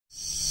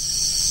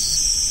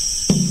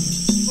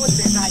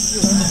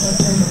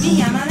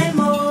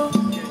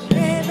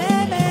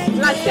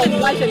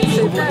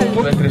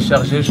On va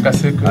télécharger jusqu'à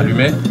ce que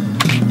allumée.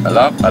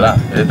 Voilà, voilà,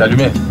 elle est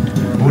allumée.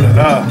 Oh là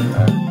là.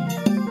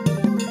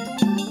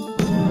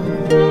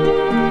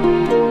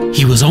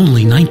 He was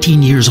only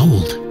 19 years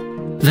old.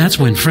 That's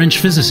when French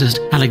physicist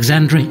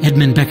Alexandre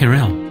Edmond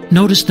Becquerel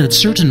noticed that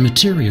certain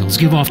materials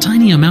give off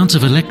tiny amounts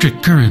of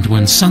electric current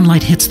when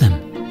sunlight hits them.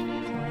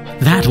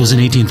 That was in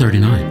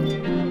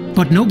 1839.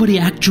 But nobody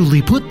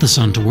actually put the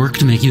sun to work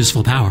to make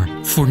useful power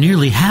for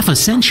nearly half a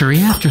century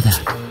after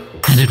that.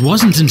 And it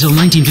wasn't until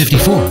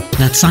 1954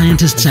 that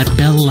scientists at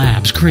Bell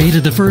Labs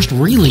created the first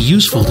really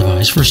useful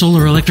device for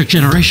solar electric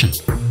generation,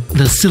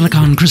 the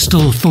silicon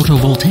crystal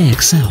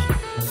photovoltaic cell,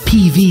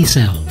 PV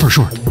cell for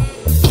short.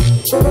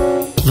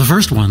 The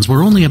first ones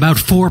were only about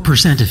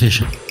 4%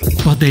 efficient,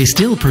 but they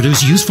still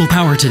produce useful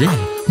power today,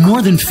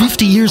 more than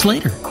 50 years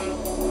later.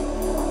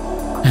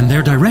 And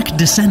their direct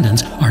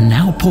descendants are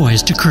now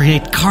poised to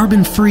create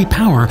carbon-free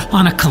power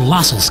on a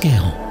colossal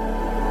scale.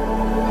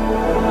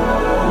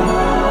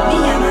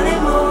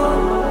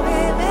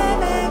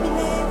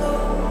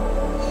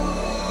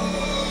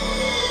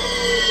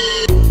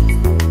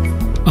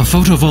 A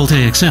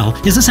photovoltaic cell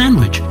is a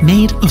sandwich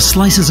made of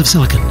slices of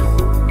silicon.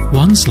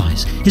 One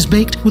slice is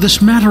baked with a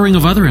smattering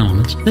of other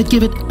elements that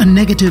give it a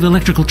negative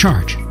electrical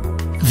charge.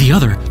 The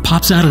other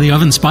pops out of the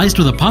oven spiced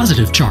with a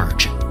positive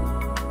charge.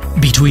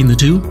 Between the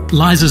two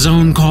lies a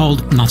zone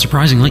called, not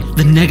surprisingly,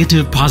 the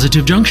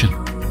negative-positive junction.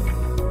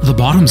 The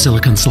bottom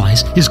silicon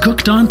slice is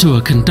cooked onto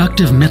a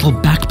conductive metal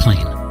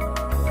backplane.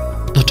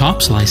 The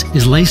top slice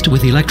is laced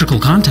with electrical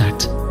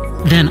contacts,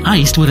 then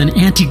iced with an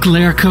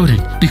anti-glare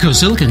coating, because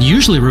silicon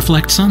usually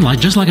reflects sunlight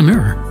just like a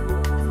mirror.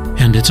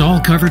 And it's all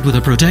covered with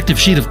a protective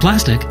sheet of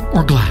plastic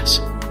or glass.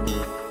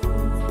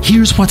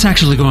 Here's what's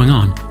actually going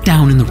on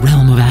down in the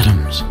realm of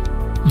atoms.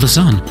 The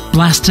sun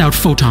blasts out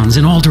photons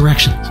in all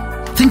directions.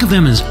 Think of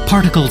them as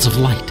particles of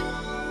light.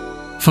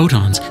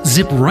 Photons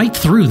zip right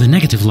through the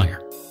negative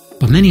layer,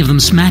 but many of them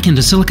smack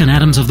into silicon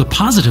atoms of the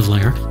positive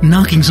layer,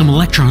 knocking some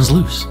electrons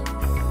loose.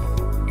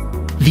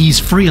 These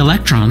free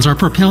electrons are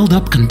propelled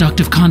up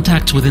conductive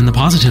contacts within the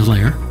positive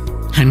layer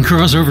and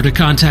cross over to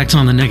contacts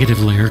on the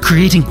negative layer,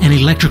 creating an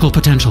electrical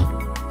potential.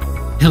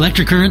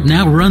 Electric current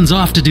now runs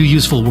off to do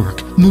useful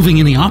work, moving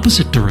in the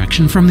opposite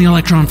direction from the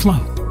electron flow.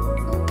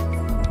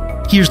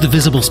 Here's the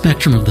visible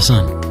spectrum of the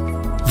sun.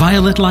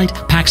 Violet light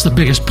packs the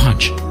biggest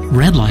punch,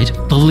 red light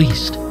the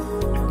least.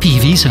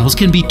 PV cells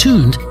can be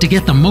tuned to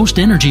get the most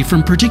energy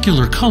from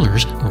particular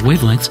colors or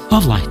wavelengths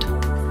of light.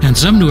 And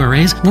some new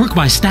arrays work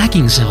by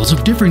stacking cells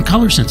of different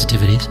color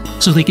sensitivities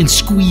so they can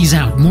squeeze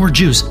out more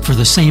juice for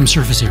the same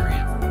surface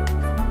area.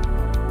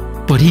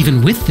 But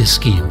even with this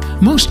scheme,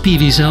 most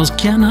PV cells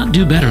cannot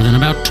do better than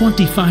about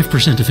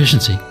 25%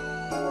 efficiency.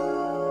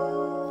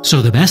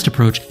 So the best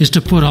approach is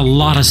to put a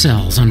lot of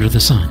cells under the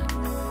sun.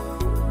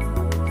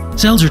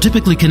 Cells are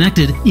typically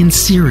connected in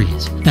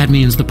series. That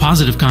means the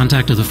positive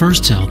contact of the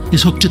first cell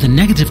is hooked to the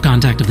negative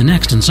contact of the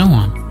next, and so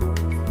on.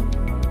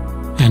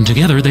 And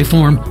together they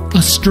form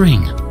a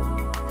string.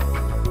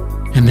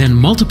 And then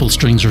multiple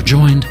strings are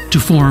joined to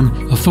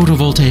form a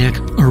photovoltaic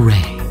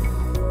array.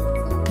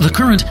 The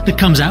current that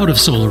comes out of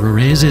solar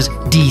arrays is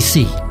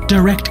DC,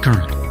 direct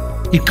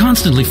current. It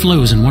constantly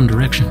flows in one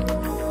direction.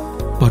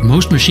 But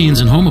most machines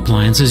and home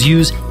appliances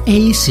use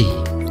AC,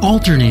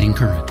 alternating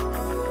current.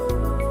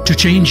 To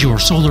change your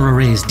solar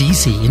array's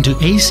DC into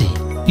AC,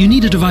 you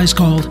need a device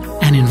called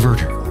an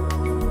inverter.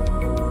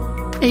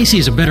 AC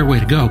is a better way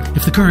to go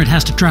if the current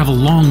has to travel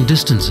long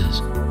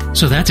distances.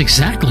 So that's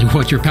exactly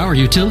what your power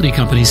utility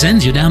company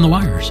sends you down the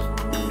wires.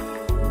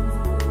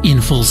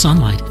 In full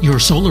sunlight, your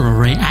solar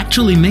array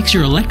actually makes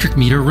your electric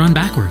meter run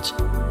backwards.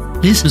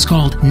 This is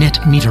called net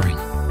metering.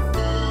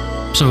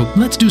 So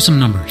let's do some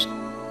numbers.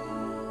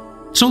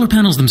 Solar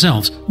panels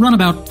themselves run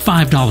about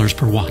 $5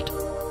 per watt.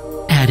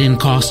 Add in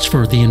costs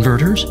for the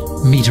inverters,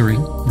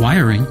 metering,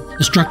 wiring,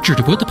 the structure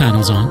to put the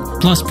panels on,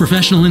 plus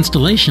professional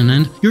installation,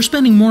 and you're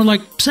spending more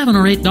like $7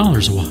 or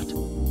 $8 a watt.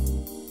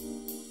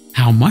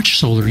 How much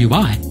solar you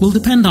buy will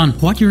depend on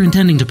what you're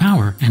intending to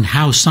power and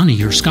how sunny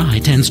your sky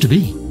tends to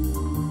be.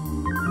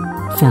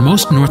 For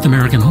most North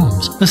American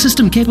homes, a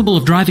system capable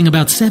of driving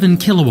about 7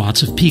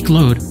 kilowatts of peak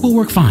load will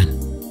work fine.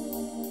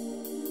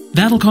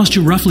 That'll cost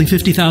you roughly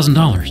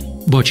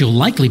 $50,000, but you'll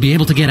likely be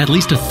able to get at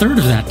least a third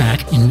of that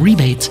back in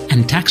rebates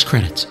and tax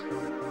credits.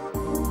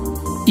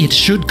 It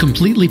should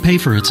completely pay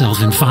for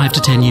itself in 5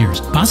 to 10 years,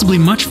 possibly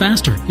much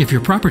faster if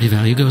your property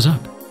value goes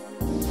up.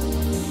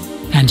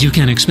 And you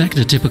can expect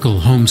a typical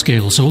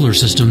home-scale solar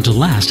system to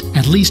last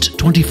at least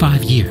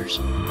 25 years.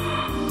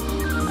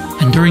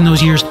 And during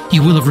those years,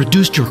 you will have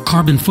reduced your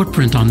carbon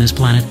footprint on this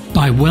planet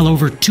by well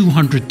over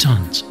 200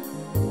 tons.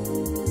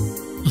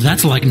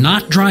 That's like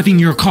not driving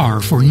your car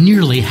for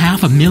nearly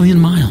 500,000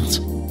 miles.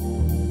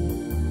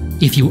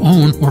 If you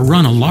own or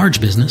run a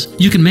large business,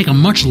 you can make a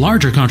much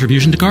larger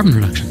contribution to carbon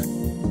reduction.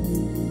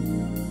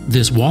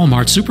 This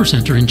Walmart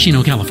supercenter in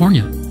Chino,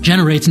 California,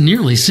 generates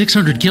nearly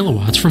 600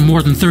 kilowatts from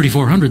more than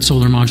 3,400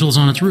 solar modules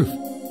on its roof.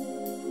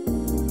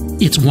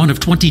 It's one of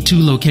 22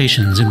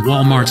 locations in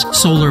Walmart's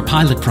solar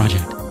pilot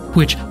project,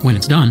 which, when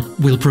it's done,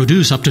 will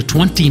produce up to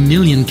 20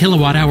 million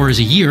kilowatt hours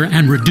a year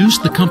and reduce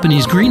the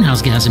company's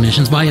greenhouse gas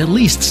emissions by at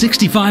least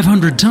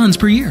 6,500 tons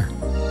per year.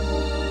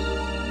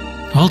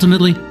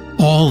 Ultimately,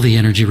 all the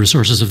energy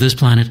resources of this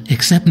planet,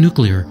 except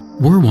nuclear,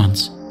 were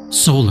once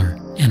solar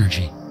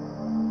energy.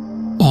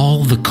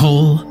 All the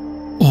coal,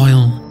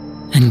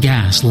 oil, and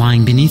gas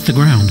lying beneath the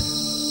ground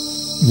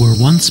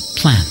were once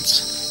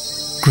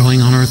plants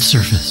growing on Earth's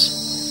surface,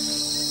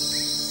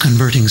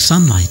 converting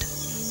sunlight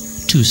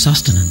to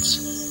sustenance,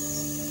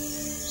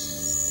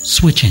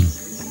 switching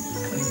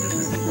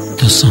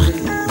the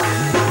sun.